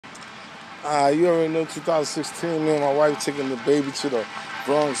You already know 2016, me and my wife taking the baby to the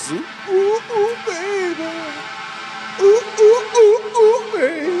Bronx Zoo. Ooh, ooh, baby. Ooh, ooh, ooh, ooh,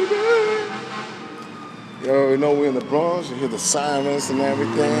 baby. You already know we're in the Bronx. You hear the sirens and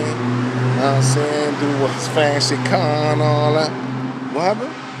everything. You know what I'm saying? Do what's fancy car and all that. What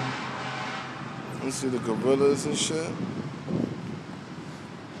happened? You see the gorillas and shit.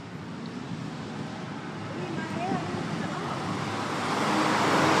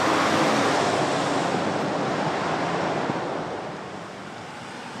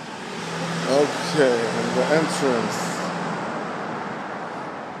 Okay, and the entrance.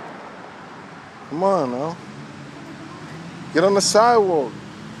 Come on now. Get on the sidewalk.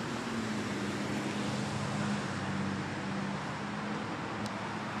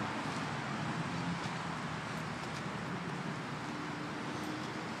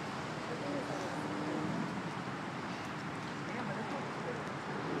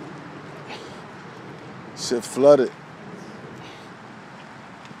 Shit flooded.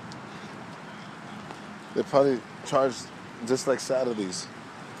 They probably charge just like Saturdays.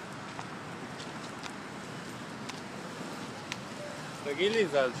 תגיד לי,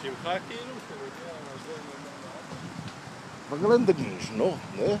 זה על שמך כאילו? No,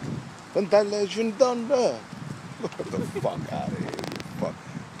 ne? What the fuck out of here.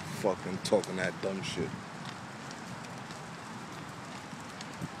 Fucking talking that dumb shit.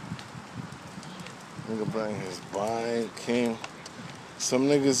 Nigga bring his bike, came. Some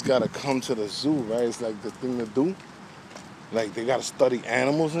niggas gotta come to the zoo, right? It's like the thing to do. Like they gotta study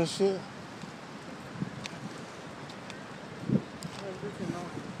animals and shit.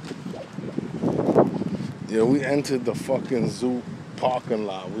 Yeah, we entered the fucking zoo parking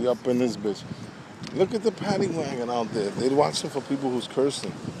lot. We up in this bitch. Look at the paddy wagon out there. They're watching for people who's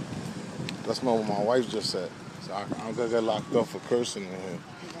cursing. That's what my wife just said. So I'm gonna get locked up for cursing in here.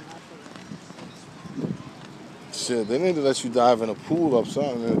 Shit, they need to let you dive in a pool or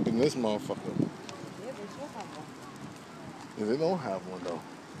something in this motherfucker. Yeah, they don't have one though.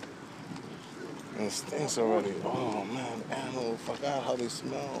 And it stinks already. Oh man, animals, forgot how they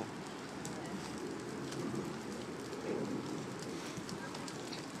smell.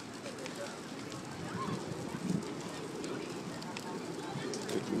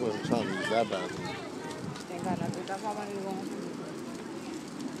 You wasn't trying to use that bathroom.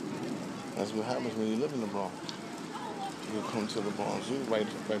 That's what happens when you live in the Bronx. You come to the Bronx Zoo right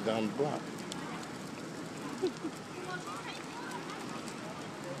down the block.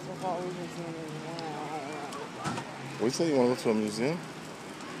 What you say, you want to go to a museum?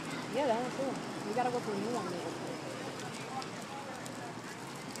 Yeah, that one too. We gotta go to a new one later.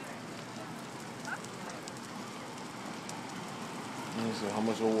 Let me see, how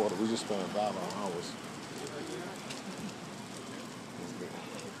much of water? We just spent $1 on ours.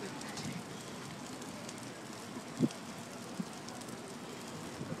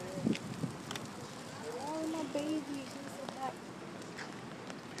 Oh, my baby.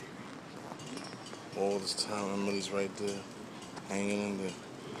 All this time, Emily's right there, hanging in there.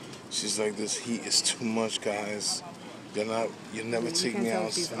 She's like, this heat is too much, guys. You never take me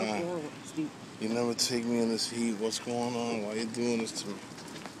outside. You never take me in this heat. What's going on? Why you doing this to me?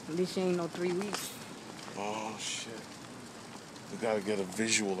 At least she ain't no 3 weeks. Oh, shit. We gotta get a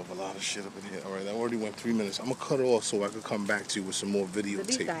visual of a lot of shit up in here. All right, I already went 3 minutes. I'm gonna cut it off so I could come back to you with some more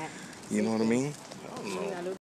videotape. You know what I mean? I don't know.